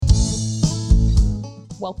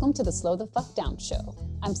Welcome to the Slow the Fuck Down Show.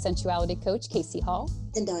 I'm sensuality coach Casey Hall.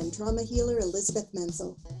 And I'm trauma healer Elizabeth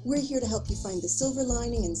Menzel. We're here to help you find the silver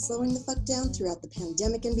lining in slowing the fuck down throughout the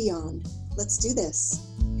pandemic and beyond. Let's do this.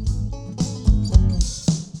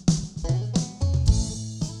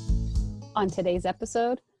 On today's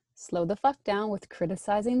episode, slow the fuck down with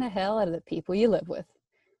criticizing the hell out of the people you live with.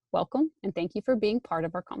 Welcome, and thank you for being part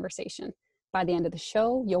of our conversation. By the end of the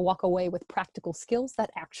show, you'll walk away with practical skills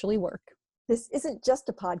that actually work. This isn't just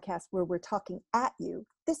a podcast where we're talking at you.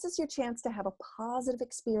 This is your chance to have a positive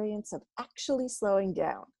experience of actually slowing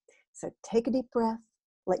down. So take a deep breath,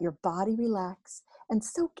 let your body relax, and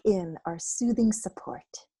soak in our soothing support.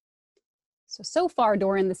 So far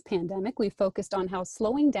during this pandemic, we've focused on how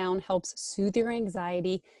slowing down helps soothe your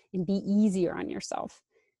anxiety and be easier on yourself.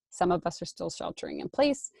 Some of us are still sheltering in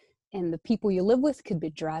place, and the people you live with could be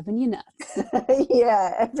driving you nuts.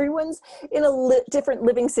 Yeah, everyone's in a different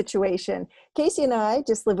living situation. Casey and I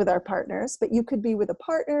just live with our partners, but you could be with a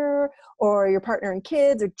partner or your partner and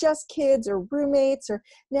kids or just kids or roommates, or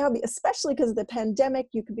now, especially because of the pandemic,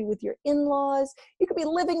 you could be with your in-laws. You could be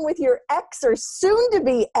living with your ex or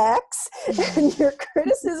soon-to-be ex, and your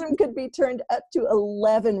criticism could be turned up to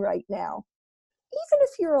 11 right now. Even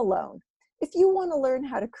if you're alone. If you want to learn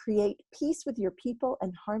how to create peace with your people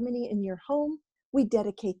and harmony in your home, we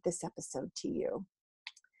dedicate this episode to you.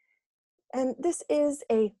 And this is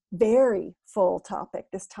a very full topic,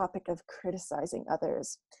 this topic of criticizing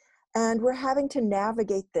others. And we're having to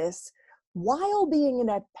navigate this while being in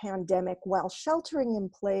a pandemic, while sheltering in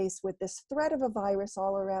place with this threat of a virus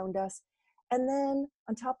all around us. And then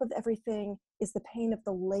on top of everything is the pain of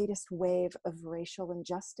the latest wave of racial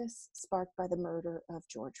injustice sparked by the murder of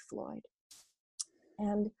George Floyd.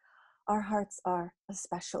 And our hearts are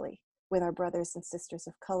especially with our brothers and sisters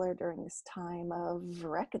of color during this time of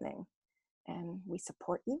reckoning. And we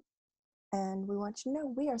support you. And we want you to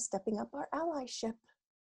know we are stepping up our allyship.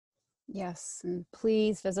 Yes, and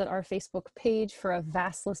please visit our Facebook page for a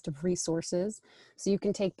vast list of resources so you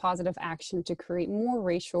can take positive action to create more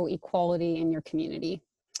racial equality in your community.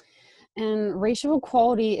 And racial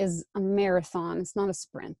equality is a marathon, it's not a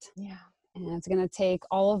sprint. Yeah. And it's going to take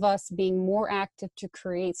all of us being more active to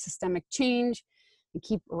create systemic change and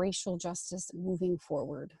keep racial justice moving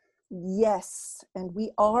forward. Yes, and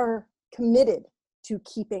we are committed to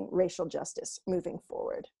keeping racial justice moving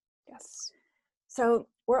forward. Yes. So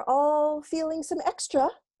we're all feeling some extra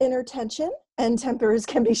inner tension, and tempers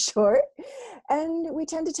can be short. And we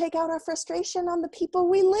tend to take out our frustration on the people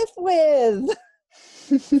we live with.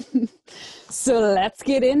 So let's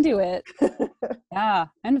get into it. Yeah,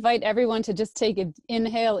 I invite everyone to just take an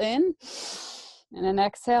inhale in and an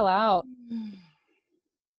exhale out.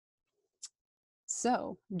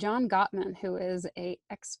 So John Gottman, who is an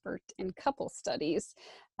expert in couple studies,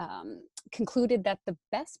 concluded that the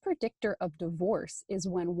best predictor of divorce is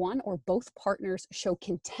when one or both partners show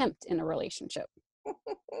contempt in a relationship.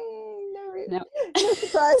 No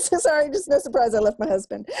surprise. Sorry, just no surprise. I left my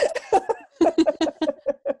husband.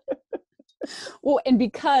 Well, and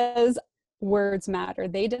because words matter,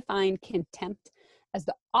 they define contempt as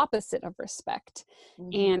the opposite of respect.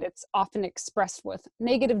 Mm-hmm. And it's often expressed with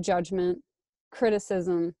negative judgment,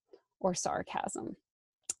 criticism, or sarcasm.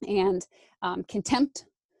 And contempt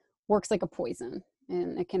works like a poison,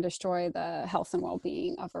 and it can destroy the health and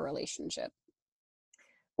well-being of a relationship.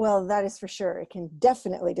 Well, that is for sure. It can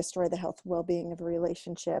definitely destroy the health and well-being of a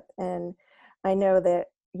relationship. And I know that,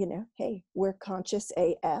 hey, we're conscious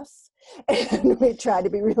AF, and we try to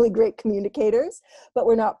be really great communicators, but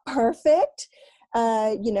we're not perfect.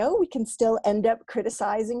 We can still end up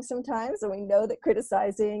criticizing sometimes, and we know that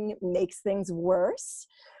criticizing makes things worse.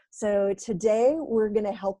 So today we're going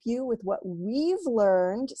to help you with what we've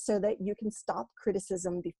learned so that you can stop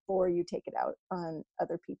criticism before you take it out on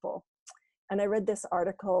other people. And I read this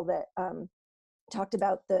article that talked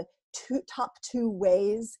about the top two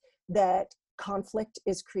ways that conflict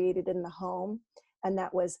is created in the home, and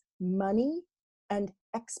that was money and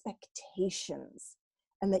expectations,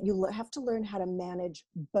 and that you have to learn how to manage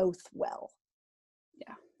both well.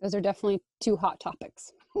 Yeah, those are definitely two hot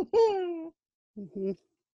topics. Mm-hmm.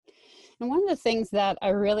 And one of the things that I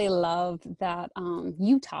really love that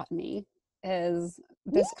you taught me is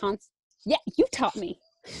this concept. Yeah, you taught me.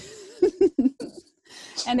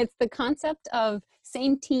 And it's the concept of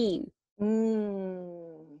same team.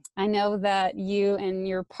 I know that you and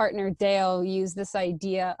your partner Dale use this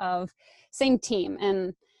idea of same team,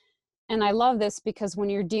 and I love this because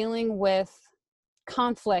when you're dealing with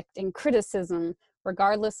conflict and criticism,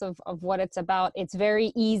 regardless of what it's about, it's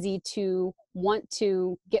very easy to want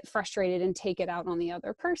to get frustrated and take it out on the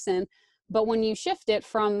other person. But when you shift it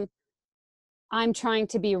from I'm trying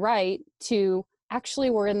to be right to actually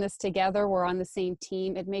we're in this together, we're on the same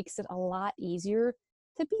team, it makes it a lot easier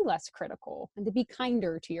to be less critical and to be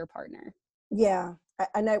kinder to your partner. Yeah.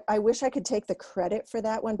 I wish I could take the credit for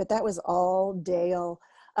that one, but that was all Dale.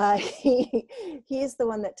 He's the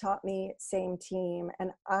one that taught me same team.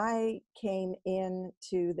 And I came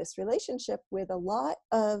into this relationship with a lot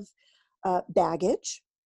of baggage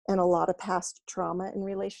and a lot of past trauma in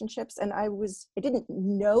relationships. And I didn't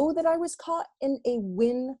know that I was caught in a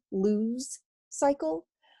win-lose cycle,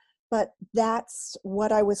 but that's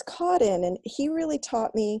what I was caught in. And he really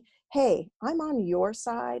taught me, hey, I'm on your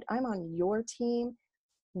side. I'm on your team.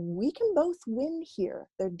 We can both win here.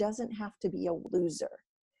 There doesn't have to be a loser.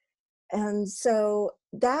 And so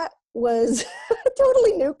that was a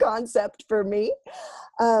totally new concept for me.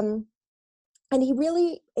 And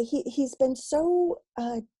he's been so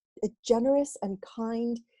generous and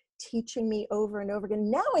kind, teaching me over and over again.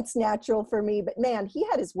 Now it's natural for me, but man, he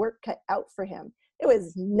had his work cut out for him. It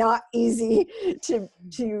was not easy to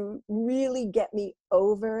really get me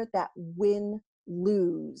over that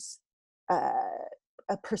win-lose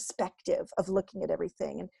a perspective of looking at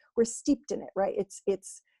everything. And we're steeped in it, right?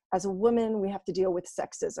 It's as a woman, we have to deal with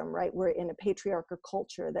sexism, right? We're in a patriarchal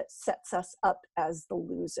culture that sets us up as the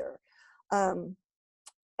loser. And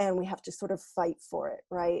we have to sort of fight for it,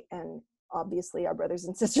 right? And obviously our brothers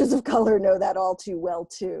and sisters of color know that all too well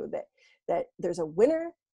too, that there's a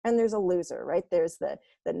winner and there's a loser, right? There's the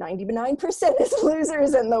 99% is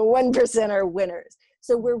losers and the 1% are winners.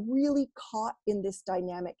 So we're really caught in this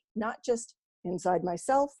dynamic, not just inside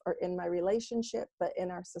myself or in my relationship, but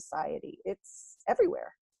in our society. It's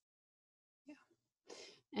everywhere. Yeah.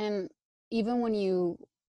 And even when you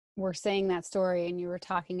were saying that story and you were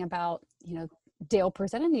talking about, Dale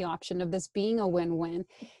presented the option of this being a win-win,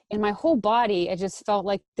 in my whole body, I just felt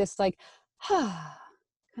like this, kind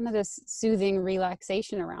of this soothing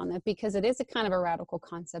relaxation around it, because it is a kind of a radical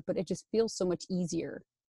concept, but it just feels so much easier.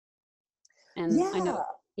 And yeah. I know,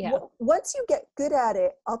 yeah. Once you get good at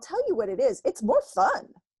it, I'll tell you what it is. It's more fun,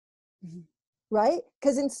 mm-hmm. right?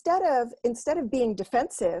 Because instead of being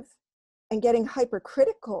defensive and getting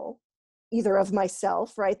hypercritical, either of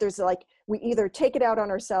myself, right? There's we either take it out on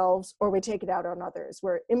ourselves or we take it out on others.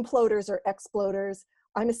 We're imploders or exploders.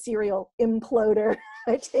 I'm a serial imploder.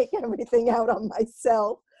 I take everything out on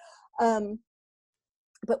myself.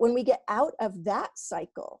 But when we get out of that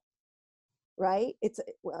cycle, right?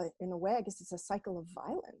 In a way, I guess it's a cycle of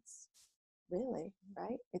violence, really,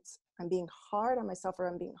 right? I'm being hard on myself or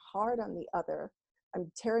I'm being hard on the other. I'm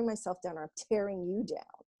tearing myself down or I'm tearing you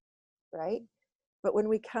down, right? But when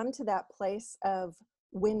we come to that place of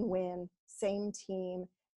win-win, same team,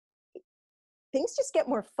 things just get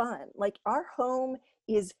more fun. Like our home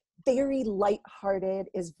is very lighthearted,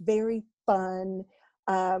 is very fun.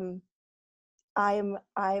 I'm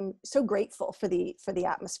so grateful for the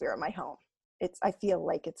atmosphere of my home. I feel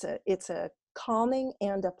like it's a calming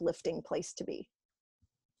and uplifting place to be.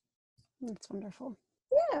 That's wonderful.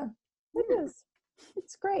 Yeah, it is.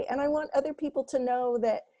 It's great. And I want other people to know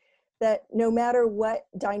that no matter what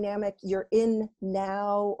dynamic you're in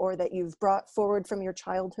now or that you've brought forward from your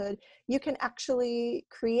childhood, you can actually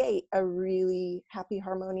create a really happy,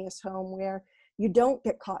 harmonious home where you don't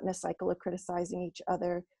get caught in a cycle of criticizing each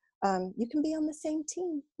other. You can be on the same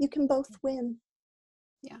team. You can both win.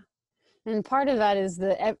 Yeah. And part of that is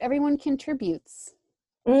that everyone contributes.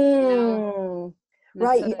 Right.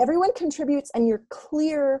 Everyone contributes and you're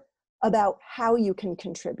clear about how you can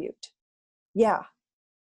contribute. Yeah.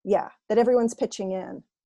 Yeah. That everyone's pitching in.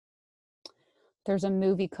 There's a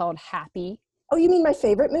movie called Happy. Oh, you mean my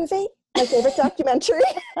favorite movie? My favorite documentary?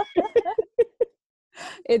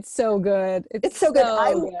 It's so good. It's so good.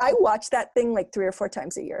 I watch that thing 3 or 4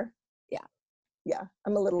 times a year. Yeah. Yeah.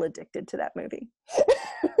 I'm a little addicted to that movie.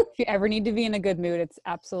 If you ever need to be in a good mood, it's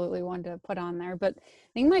absolutely one to put on there. But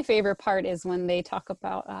I think my favorite part is when they talk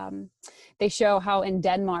about, they show how in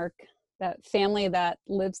Denmark, that family that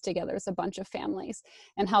lives together is a bunch of families,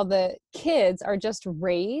 and how the kids are just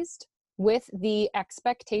raised with the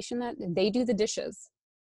expectation that they do the dishes.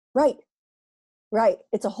 Right.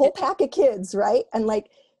 It's a whole pack of kids, right? And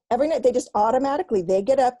every night they just automatically, they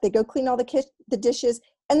get up, they go clean all the dishes,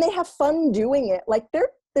 and they have fun doing it.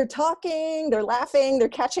 They're talking, they're laughing, they're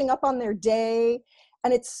catching up on their day,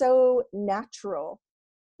 and it's so natural,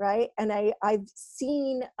 right? And I've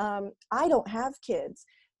seen, I don't have kids,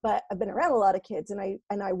 but I've been around a lot of kids, and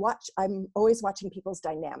I'm always watching people's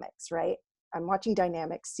dynamics, right? I'm watching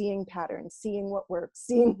dynamics, seeing patterns, seeing what works,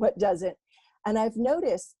 seeing what doesn't. And I've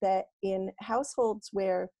noticed that in households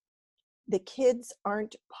where the kids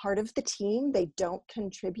aren't part of the team, they don't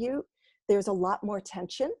contribute, there's a lot more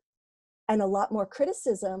tension. and a lot more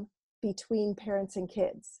criticism between parents and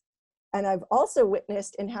kids. And I've also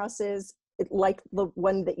witnessed in houses like the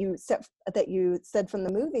one that you said from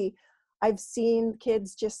the movie, I've seen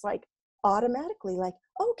kids just like automatically like,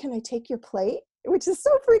 oh, can I take your plate? Which is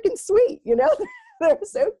so freaking sweet, you know? They're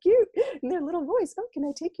so cute in their little voice. Oh, can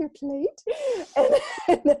I take your plate?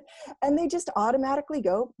 And they just automatically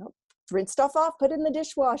go, oh, rinse stuff off, put it in the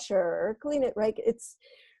dishwasher, or clean it, right? It's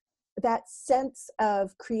that sense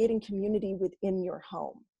of creating community within your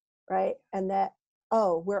home, right? And that,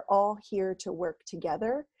 oh, we're all here to work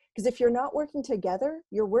together. Because if you're not working together,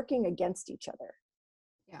 you're working against each other.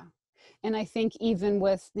 Yeah. And I think even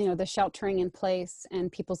with, the sheltering in place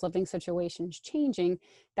and people's living situations changing,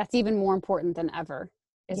 that's even more important than ever,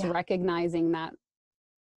 is recognizing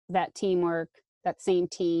that teamwork, that same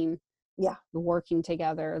team, working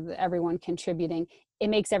together, everyone contributing. It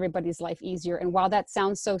makes everybody's life easier. And while that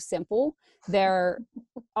sounds so simple, there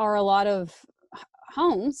are a lot of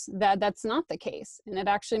homes that's not the case. And it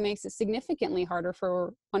actually makes it significantly harder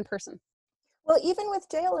for one person. Well, even with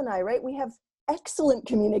Dale and I, right, we have excellent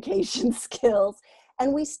communication skills,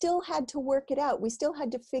 and we still had to work it out. We still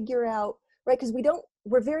had to figure out, right, because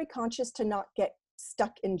we're very conscious to not get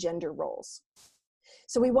stuck in gender roles.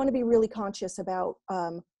 So we want to be really conscious about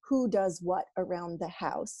who does what around the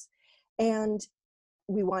house. And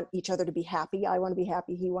we want each other to be happy. I want to be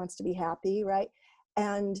happy. He wants to be happy, right?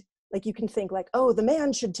 And like you can think like, oh, the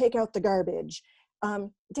man should take out the garbage.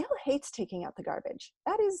 Dale hates taking out the garbage.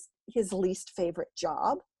 That is his least favorite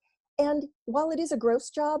job. And while it is a gross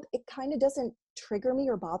job, it kind of doesn't trigger me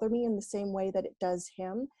or bother me in the same way that it does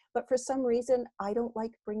him. But for some reason, I don't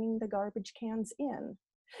like bringing the garbage cans in.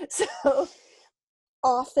 So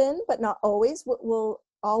often, but not always,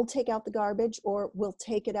 I'll take out the garbage, or we'll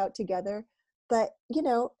take it out together. But,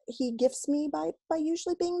 he gifts me by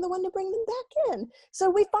usually being the one to bring them back in. So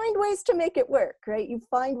we find ways to make it work, right? You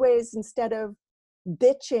find ways, instead of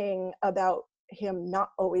bitching about him not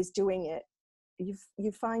always doing it,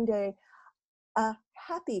 you find a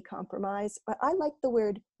happy compromise. But I like the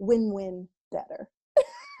word win-win better.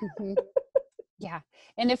 Mm-hmm. Yeah.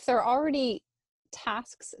 And if there are already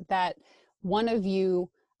tasks that one of you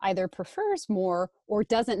either prefers more or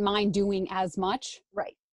doesn't mind doing as much,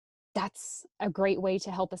 right, that's a great way to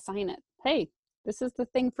help assign it. Hey, this is the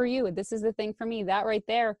thing for you, and this is the thing for me. That right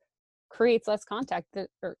there creates less conflict.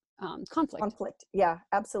 Conflict. Yeah,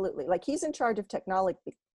 absolutely. Like he's in charge of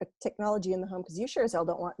technology in the home, because you sure as hell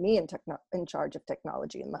don't want me in charge of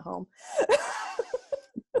technology in the home.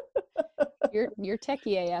 You're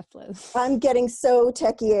techie AF, Liz. I'm getting so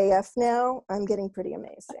techie AF now. I'm getting pretty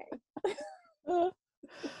amazing.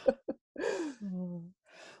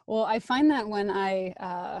 Well, I find that when I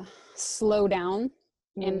slow down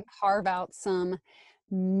and carve out some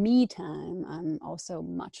me time, I'm also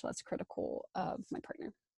much less critical of my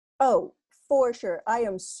partner. Oh, for sure. I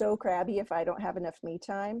am so crabby if I don't have enough me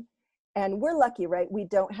time. And we're lucky, right? We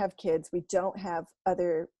don't have kids. We don't have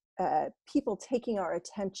other people taking our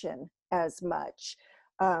attention as much.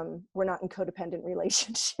 We're not in codependent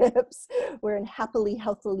relationships. We're in happily,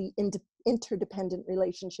 healthily, interdependent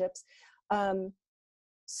relationships.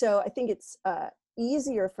 So I think it's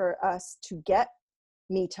easier for us to get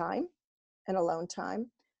me time and alone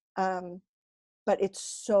time. But it's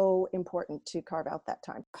so important to carve out that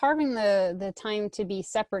time. Carving the time to be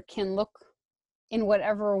separate can look in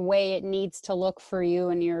whatever way it needs to look for you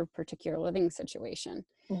in your particular living situation.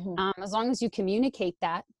 Mm-hmm. As long as you communicate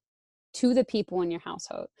that to the people in your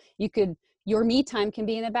household. Your me time can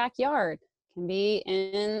be in the backyard, can be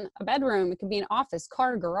in a bedroom, it can be an office,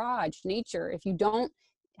 car, garage, nature. If you don't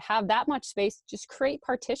have that much space, just create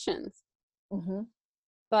partitions. Mm-hmm.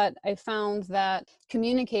 But I found that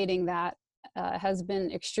communicating that has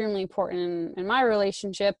been extremely important in my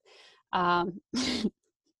relationship. It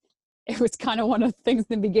was kind of one of the things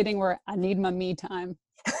in the beginning where I need my me time.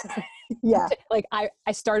 Yeah. Like I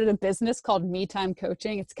started a business called Me Time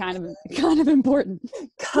Coaching. It's kind of important.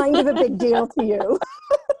 Kind of a big deal to you.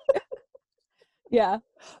 Yeah.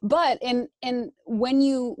 But and when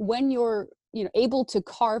you're able to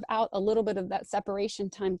carve out a little bit of that separation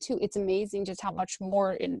time too, it's amazing just how much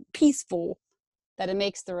more peaceful that it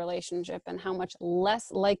makes the relationship, and how much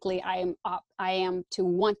less likely I am to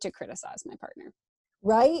want to criticize my partner.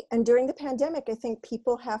 Right. And during the pandemic, I think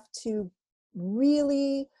people have to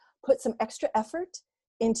really put some extra effort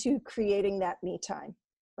into creating that me time,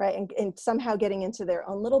 right? And somehow getting into their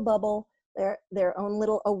own little bubble, their own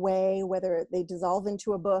little away, whether they dissolve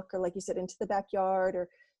into a book or, like you said, into the backyard or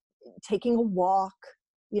taking a walk,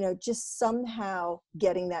 just somehow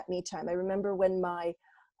getting that me time. I remember when my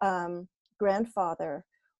grandfather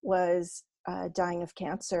was dying of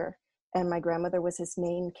cancer, and my grandmother was his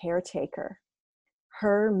main caretaker.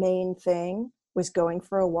 Her main thing was going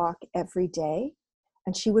for a walk every day,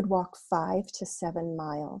 and she would walk 5 to 7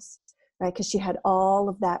 miles, right? Because she had all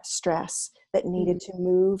of that stress that needed to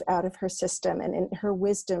move out of her system. And in her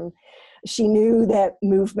wisdom, she knew that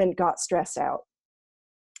movement got stress out.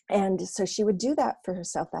 And so she would do that for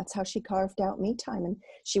herself. That's how she carved out me time. And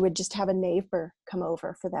she would just have a neighbor come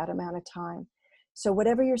over for that amount of time. So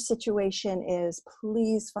whatever your situation is,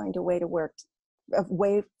 please find a way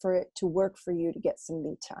for it to work for you to get some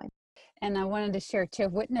me time. And I wanted to share too,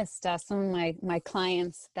 I've witnessed some of my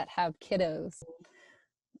clients that have kiddos.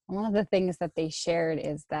 One of the things that they shared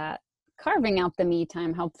is that carving out the me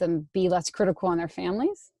time helped them be less critical on their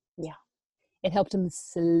families. Yeah. It helped them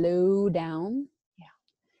slow down. Yeah.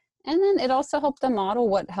 And then it also helped them model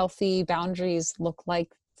what healthy boundaries look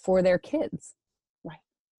like for their kids. Right.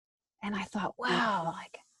 And I thought, wow,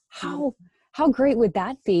 like how great would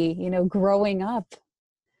that be, growing up,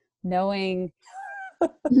 knowing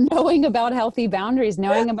about healthy boundaries,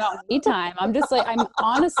 knowing about me time. I'm just like, I'm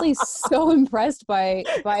honestly so impressed by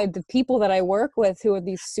the people that I work with who are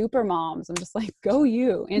these super moms. I'm just like, go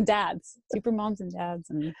you, and dads, super moms and dads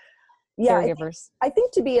and caregivers. I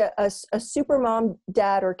think to be a super mom,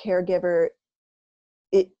 dad, or caregiver,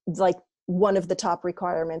 it's like one of the top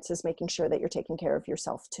requirements is making sure that you're taking care of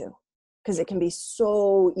yourself too. Because it can be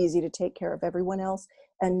so easy to take care of everyone else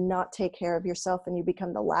and not take care of yourself, and you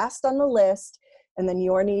become the last on the list, and then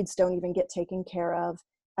your needs don't even get taken care of.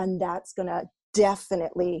 And that's going to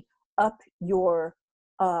definitely up your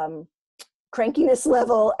crankiness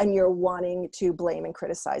level, and you're wanting to blame and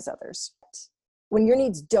criticize others. When your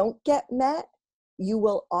needs don't get met, you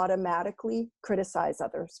will automatically criticize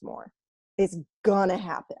others more. It's gonna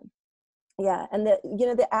happen. Yeah, and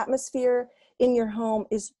the atmosphere in your home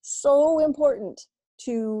is so important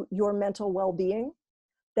to your mental well-being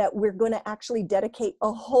that we're going to actually dedicate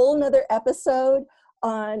a whole nother episode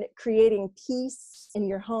on creating peace in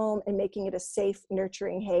your home and making it a safe,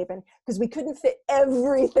 nurturing haven, because we couldn't fit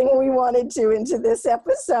everything we wanted to into this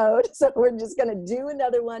episode. So we're just going to do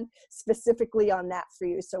another one specifically on that for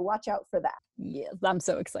you. So watch out for that. Yes, I'm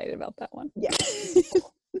so excited about that one. Yeah,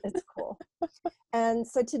 it's cool. And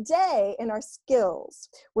so today in our skills,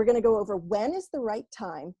 we're going to go over when is the right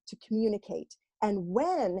time to communicate and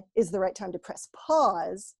when is the right time to press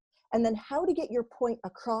pause, and then how to get your point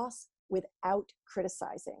across without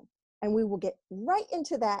criticizing. And we will get right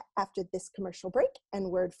into that after this commercial break and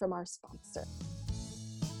word from our sponsor.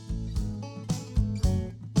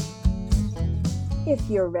 If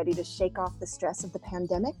you're ready to shake off the stress of the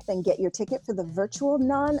pandemic, then get your ticket for the virtual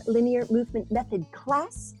non-linear movement method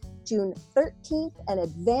class, June 13th, and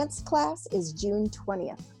advanced class is June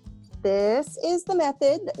 20th. This is the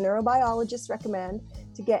method that neurobiologists recommend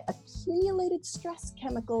to get accumulated stress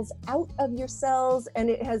chemicals out of your cells, and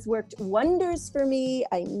it has worked wonders for me.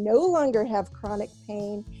 I no longer have chronic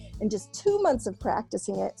pain in just 2 months of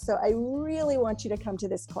practicing it, so I really want you to come to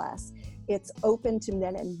this class. It's open to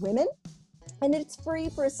men and women, and it's free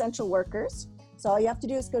for essential workers. So all you have to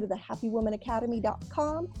do is go to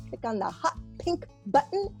thehappywomanacademy.com, click on the hot pink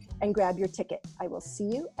button, and grab your ticket. I will see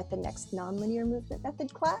you at the next Nonlinear Movement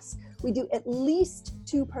Method class. We do at least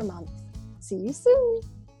 2 per month. See you soon.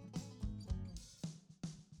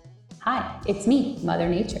 Hi, it's me, Mother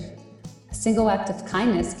Nature. A single act of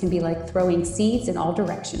kindness can be like throwing seeds in all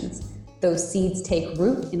directions. Those seeds take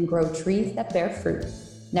root and grow trees that bear fruit.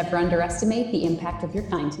 Never underestimate the impact of your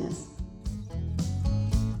kindness.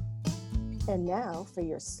 And now for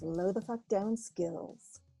your slow the fuck down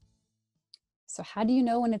skills. So how do you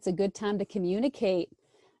know when it's a good time to communicate?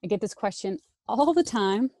 I get this question all the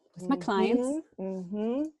time with my clients.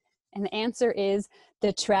 And the answer is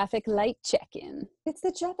the traffic light check-in. It's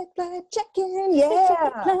the traffic light check-in, yeah.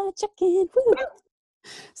 Traffic light check-in, woo.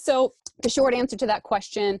 So the short answer to that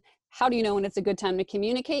question, how do you know when it's a good time to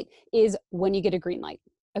communicate, is when you get a green light.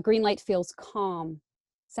 A green light feels calm,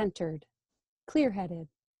 centered, clear-headed,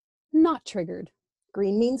 not triggered.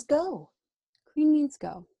 Green means go. Green means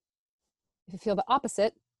go. If you feel the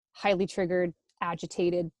opposite, highly triggered,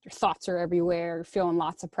 agitated, your thoughts are everywhere, you're feeling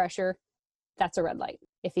lots of pressure, that's a red light.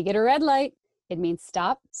 If you get a red light, it means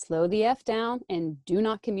stop, slow the F down, and do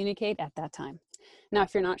not communicate at that time. Now,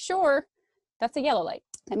 if you're not sure, that's a yellow light.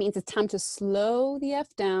 That means it's time to slow the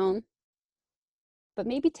F down, but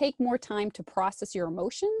maybe take more time to process your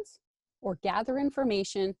emotions or gather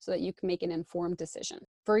information so that you can make an informed decision.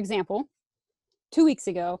 For example, 2 weeks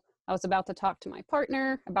ago, I was about to talk to my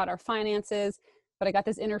partner about our finances, but I got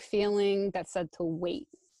this inner feeling that said to wait.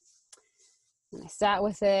 And I sat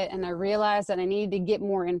with it and I realized that I needed to get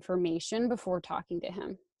more information before talking to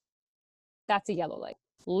him. That's a yellow light.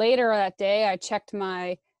 Later that day, I checked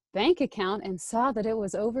my bank account and saw that it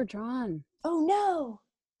was overdrawn. Oh no.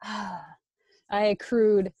 I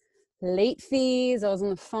accrued late fees. I was on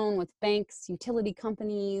the phone with banks, utility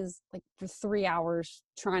companies, like for 3 hours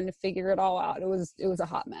trying to figure it all out. It was a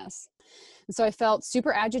hot mess. And so I felt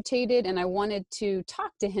super agitated and I wanted to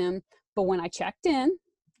talk to him. But when I checked in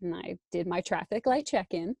and I did my traffic light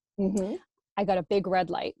check-in, Mm-hmm. I got a big red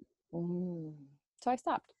light. Mm, So I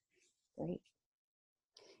stopped. great.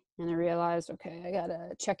 And I realized, okay, I gotta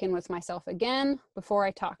check in with myself again before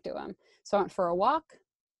I talk to him. So I went for a walk,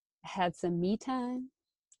 had some me time.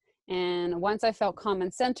 And once I felt calm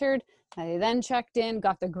and centered, I then checked in,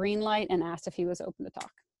 got the green light, and asked if he was open to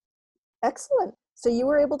talk. Excellent. So you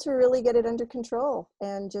were able to really get it under control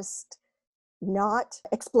and just not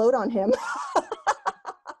explode on him.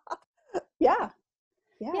 Yeah.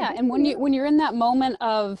 Yeah, and when you're in that moment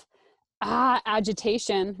of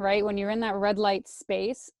agitation, right? When you're in that red light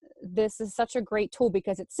space, this is such a great tool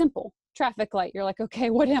because it's simple. Traffic light, you're like,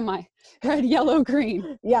 okay, what am I? Red, yellow,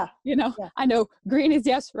 green. Yeah. Yeah. I know green is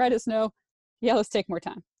yes, red is no, yellows take more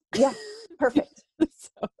time. Yeah. Perfect.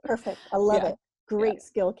 So, Perfect. I love yeah. it. Great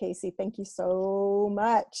skill, Casey. Thank you so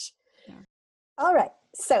much. Yeah. All right.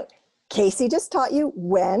 So Casey just taught you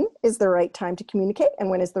when is the right time to communicate and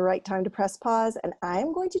when is the right time to press pause. And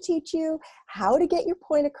I'm going to teach you how to get your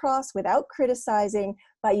point across without criticizing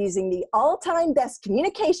by using the all-time best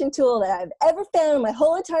communication tool that I've ever found in my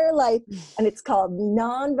whole entire life. And it's called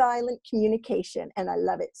nonviolent communication. And I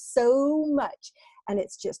love it so much. And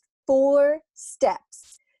it's just 4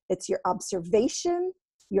 steps. It's your observation,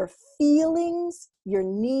 your feelings, your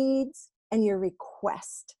needs, and your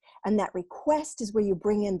request. And that request is where you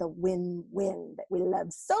bring in the win-win that we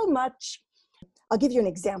love so much. I'll give you an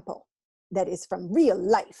example that is from real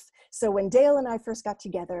life. So when Dale and I first got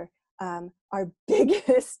together, our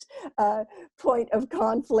biggest point of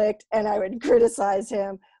conflict, and I would criticize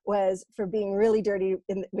him, was for being really dirty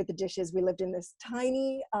with the dishes. We lived in this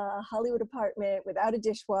tiny Hollywood apartment without a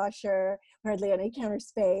dishwasher, hardly any counter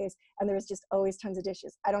space, and there was just always tons of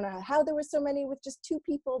dishes. I don't know how there were so many with just 2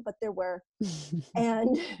 people, but there were.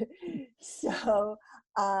 And so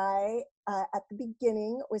I, at the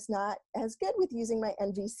beginning, was not as good with using my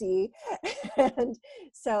NVC. And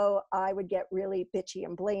so I would get really bitchy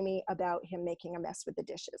and blamey about him making a mess with the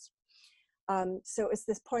dishes. So it's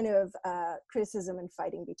this point of criticism and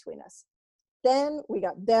fighting between us. Then we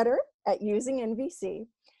got better at using NVC.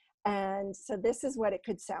 And so this is what it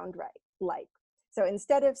could sound like. So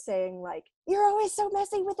instead of saying like, you're always so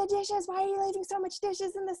messy with the dishes, why are you leaving so much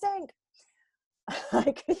dishes in the sink?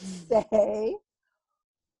 I could say,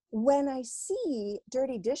 when I see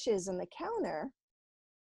dirty dishes on the counter,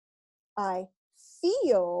 I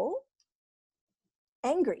feel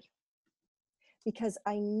angry because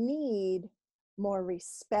I need more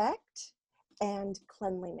respect and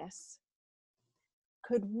cleanliness.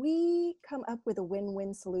 Could we come up with a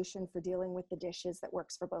win-win solution for dealing with the dishes that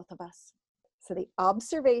works for both of us? So the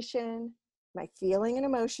observation, my feeling and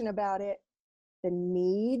emotion about it, the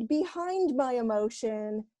need behind my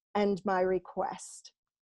emotion, and my request.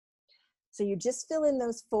 So you just fill in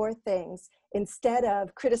those 4 things instead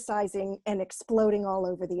of criticizing and exploding all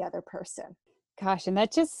over the other person. Gosh, and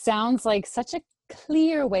that just sounds like such a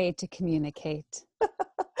clear way to communicate.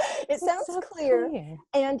 It sounds so clear, clear.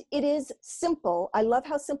 And it is simple. I love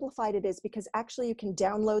how simplified it is because actually you can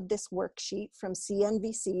download this worksheet from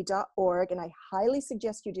cnvc.org, and I highly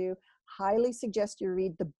suggest you do, highly suggest you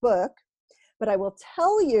read the book. But I will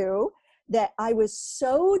tell you that I was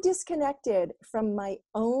so disconnected from my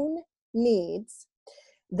own needs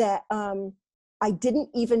that I didn't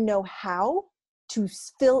even know how to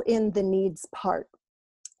fill in the needs part.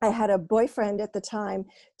 I had a boyfriend at the time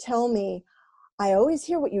tell me, I always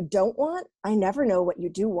hear what you don't want. I never know what you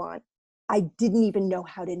do want. I didn't even know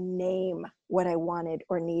how to name what I wanted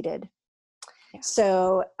or needed. Yeah.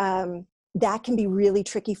 So that can be really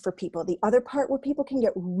tricky for people. The other part where people can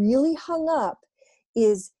get really hung up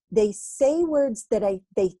is they say words that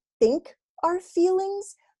they think are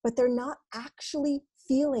feelings, but they're not actually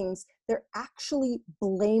feelings. They're actually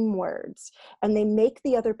blame words. And they make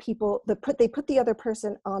the other people, they put the other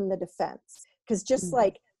person on the defense. Because just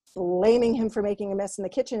like blaming him for making a mess in the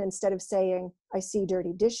kitchen instead of saying, I see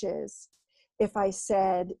dirty dishes, if I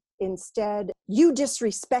said instead, you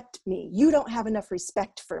disrespect me, you don't have enough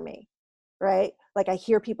respect for me, right? Like I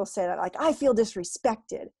hear people say that, like, I feel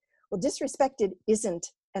disrespected. Well, disrespected isn't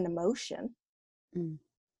an emotion. An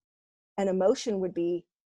emotion would be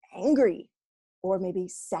angry or maybe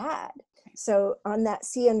sad. So on that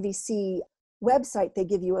CNVC website, they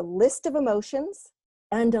give you a list of emotions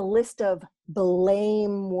and a list of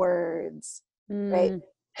blame words, right?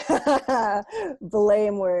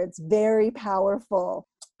 Blame words, very powerful.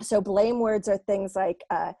 So blame words are things like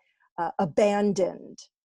abandoned,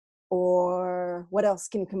 or what else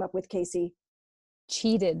can you come up with, Casey?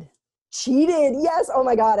 Cheated. Cheated, yes. Oh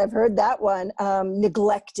my God, I've heard that one.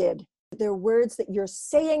 Neglected. They're words that you're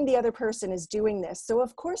saying the other person is doing this. So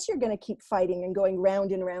of course you're going to keep fighting and going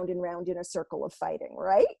round and round and round in a circle of fighting,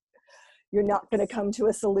 right? You're not going to come to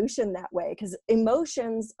a solution that way, because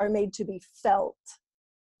emotions are made to be felt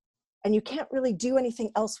and you can't really do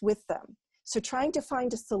anything else with them. So trying to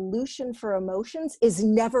find a solution for emotions is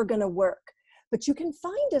never going to work, but you can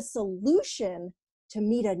find a solution to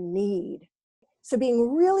meet a need. So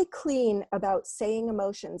being really clean about saying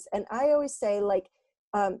emotions. And I always say, like,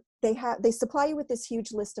 they supply you with this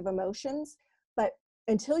huge list of emotions, but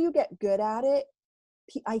until you get good at it,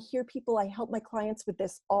 I help my clients with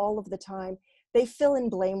this all of the time. They fill in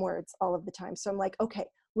blame words all of the time. So I'm like, okay,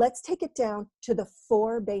 let's take it down to the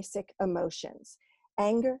 4 basic emotions: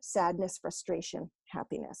 anger, sadness, frustration,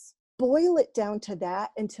 happiness. Boil it down to that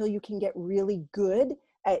until you can get really good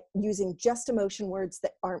at using just emotion words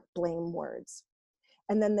that aren't blame words.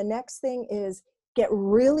 And then the next thing is get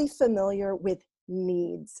really familiar with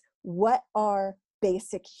needs. What are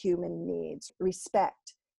basic human needs?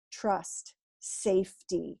 Respect, trust,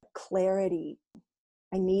 safety, clarity.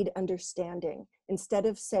 I need understanding. Instead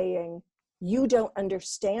of saying, you don't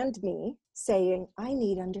understand me, saying, I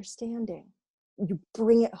need understanding. You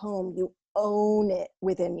bring it home, you own it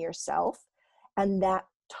within yourself, and that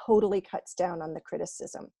totally cuts down on the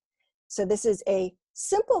criticism. So this is a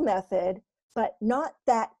simple method, but not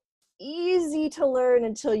that easy to learn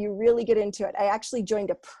until you really get into it. I actually joined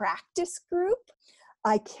a practice group.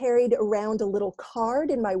 I carried around a little card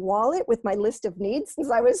in my wallet with my list of needs, since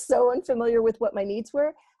I was so unfamiliar with what my needs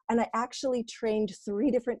were. And I actually trained 3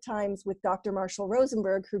 different times with Dr. Marshall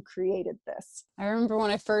Rosenberg, who created this. I remember when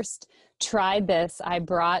I first tried this, I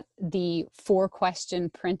brought the 4-question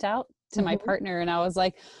printout to my partner, and I was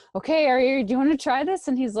like, okay, do you want to try this?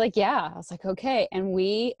 And he's like, yeah. I was like, okay. And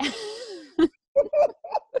we,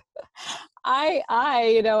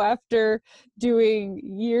 after doing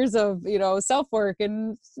years of, self-work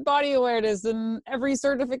and body awareness and every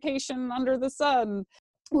certification under the sun,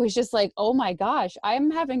 was just like, oh my gosh, I'm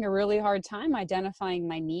having a really hard time identifying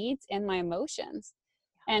my needs and my emotions.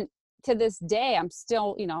 And to this day, I'm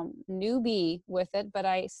still, newbie with it, but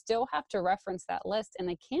I still have to reference that list. And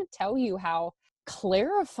I can't tell you how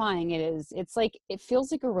clarifying it is. It's like, it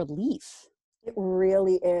feels like a relief. It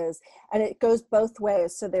really is. And it goes both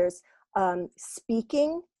ways. So there's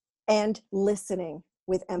speaking and listening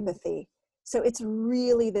with empathy. So it's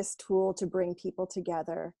really this tool to bring people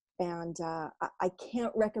together. And I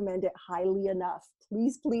can't recommend it highly enough.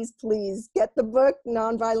 Please, please, please get the book,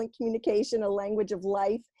 Nonviolent Communication, A Language of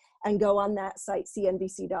Life, and go on that site,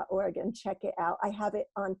 cnvc.org, and check it out. I have it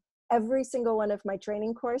on every single one of my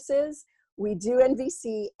training courses. We do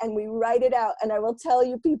NVC and we write it out. And I will tell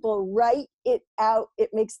you, people, write it out.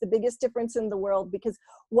 It makes the biggest difference in the world, because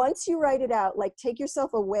once you write it out, like, take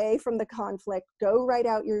yourself away from the conflict, go write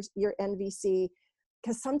out your NVC,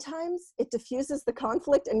 because sometimes it diffuses the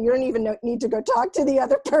conflict and you don't even need to go talk to the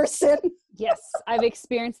other person. Yes, I've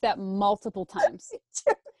experienced that multiple times.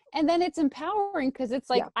 And then it's empowering, because it's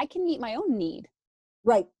like, I can meet my own need.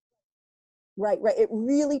 Right. It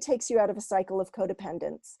really takes you out of a cycle of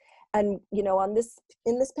codependence. And, in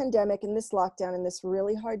this pandemic, in this lockdown, in this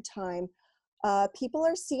really hard time, people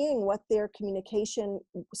are seeing what their communication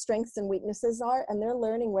strengths and weaknesses are, and they're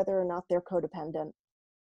learning whether or not they're codependent.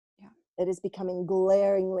 Yeah. It is becoming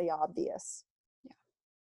glaringly obvious. Yeah.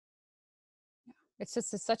 It's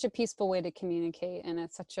such a peaceful way to communicate, and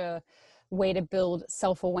it's such a way to build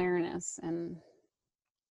self-awareness, and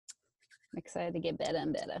I'm excited to get better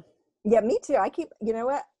and better. Yeah, me too.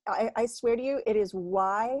 I swear to you, it is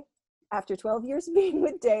why, after 12 years being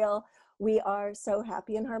with Dale, we are so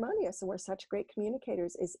happy and harmonious, and we're such great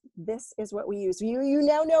communicators. This is what we use. You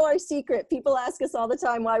now know our secret. People ask us all the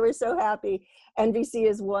time why we're so happy. NVC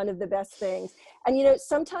is one of the best things. And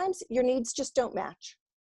sometimes your needs just don't match,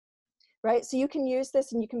 right? So you can use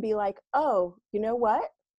this and you can be like, oh, you know what?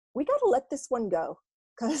 We got to let this one go,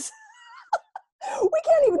 because we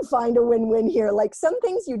can't even find a win-win here. Like, some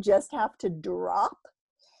things you just have to drop.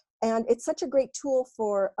 And it's such a great tool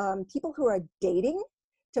for people who are dating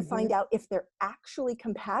to find out if they're actually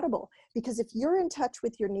compatible. Because if you're in touch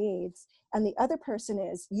with your needs and the other person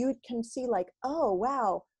is, you can see like, oh,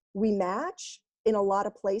 wow, we match in a lot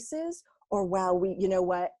of places, or wow, you know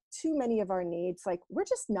what, too many of our needs, like, we're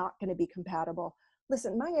just not going to be compatible.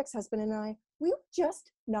 Listen, my ex-husband and I, we were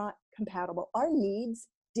just not compatible. Our needs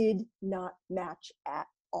did not match at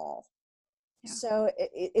all. Yeah. So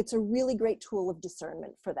it's a really great tool of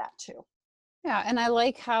discernment for that too. Yeah. And I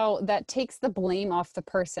like how that takes the blame off the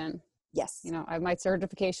person. Yes. You know, I have my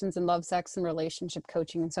certifications in love, sex, and relationship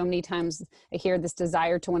coaching. And so many times I hear this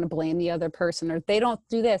desire to want to blame the other person, or they don't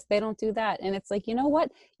do this, they don't do that. And it's like, you know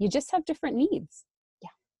what? You just have different needs. Yeah.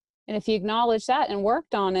 And if you acknowledge that and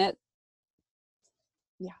worked on it,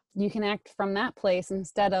 yeah, you can act from that place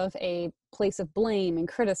instead of a place of blame and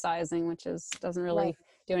criticizing, which doesn't really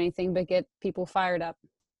do anything but get people fired up.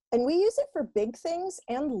 And we use it for big things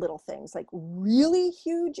and little things, like really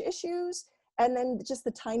huge issues, and then just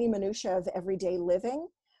the tiny minutia of everyday living.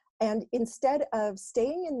 And instead of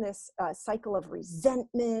staying in this cycle of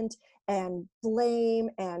resentment and blame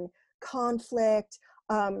and conflict,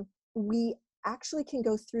 we actually can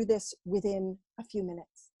go through this within a few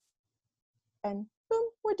minutes. And boom,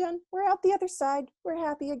 we're done. We're out the other side. We're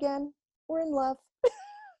happy again. We're in love.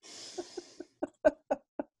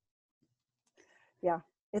 Yeah,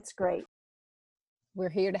 it's great. We're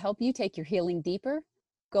here to help you take your healing deeper.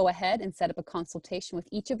 Go ahead and set up a consultation with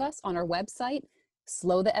each of us on our website,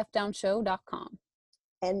 slowthefdownshow.com.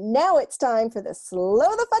 And now it's time for the Slow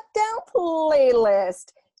the Fuck Down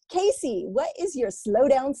playlist. Casey, what is your slow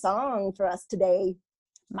down song for us today?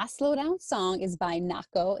 My slow down song is by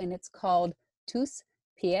Nako, and it's called Tus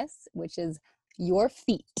Pies, which is Your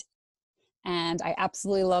Feet. And I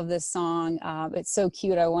absolutely love this song. It's so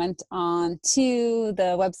cute. I went on to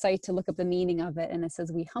the website to look up the meaning of it, and it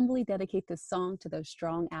says, we humbly dedicate this song to those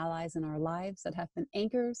strong allies in our lives that have been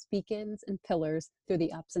anchors, beacons, and pillars through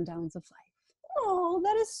the ups and downs of life. Oh,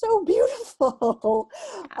 that is so beautiful.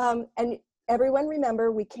 And everyone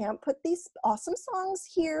remember, we can't put these awesome songs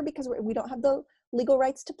here because we don't have the legal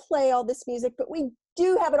rights to play all this music, but we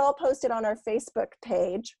do have it all posted on our Facebook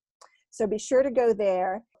page. So be sure to go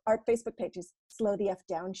there. Our Facebook page is Slow the F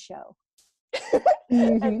Down Show.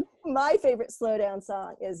 Mm-hmm. And my favorite slow down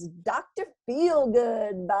song is Dr.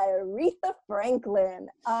 Feelgood by Aretha Franklin.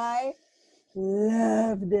 I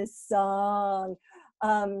love this song.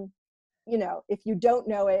 You know, if you don't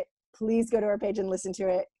know it, please go to our page and listen to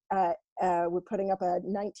it. We're putting up a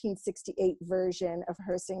 1968 version of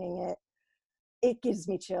her singing it. It gives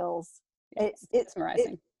me chills. It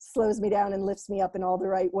slows me down and lifts me up in all the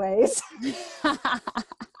right ways.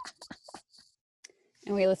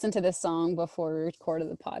 And we listened to this song before we recorded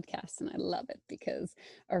the podcast, and I love it because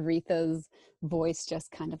Aretha's voice just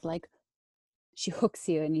kind of like, she hooks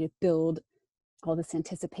you and you build all this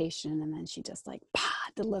anticipation, and then she just like,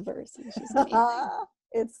 delivers. And she's amazing.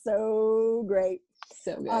 It's so great.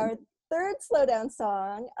 So good. Our third slow down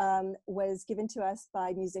song was given to us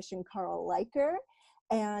by musician Carl Leiker,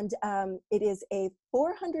 and it is a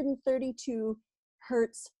 432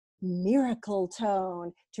 hertz miracle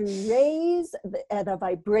tone to raise the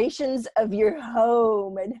vibrations of your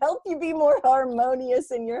home and help you be more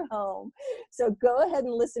harmonious in your home. So go ahead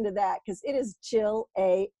and listen to that because it is chill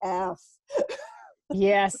AF.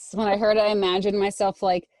 Yes. When I heard it, I imagined myself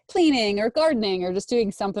like cleaning or gardening or just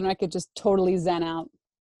doing something I could just totally zen out.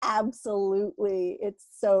 Absolutely. It's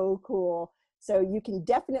so cool. So you can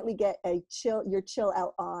definitely get your chill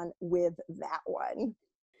out on with that one.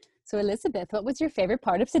 So Elizabeth, what was your favorite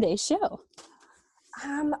part of today's show?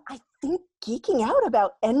 I think geeking out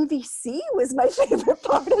about NVC was my favorite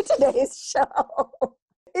part of today's show.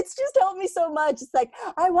 It's just helped me so much. It's like,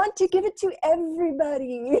 I want to give it to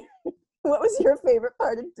everybody. What was your favorite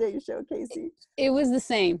part of today's show, Casey? It was the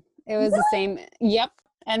same. It was the same. Yep.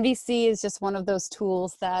 NVC is just one of those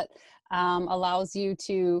tools that allows you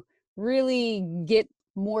to really get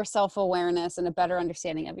more self-awareness and a better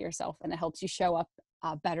understanding of yourself, and it helps you show up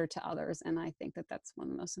better to others. And I think that that's one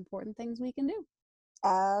of the most important things we can do.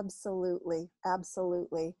 Absolutely.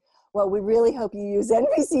 Absolutely. Well, we really hope you use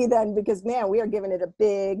NVC then, because man, we are giving it a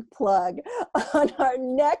big plug on our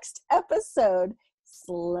next episode,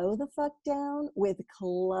 Slow the Fuck Down with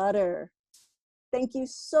Clutter. Thank you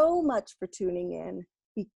so much for tuning in.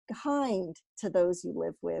 Be kind to those you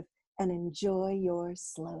live with and enjoy your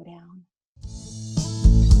slowdown.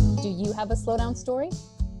 Do you have a slowdown story?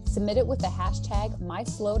 Submit it with the hashtag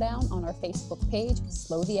MySlowdown on our Facebook page,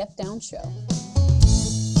 Slow the F Down Show.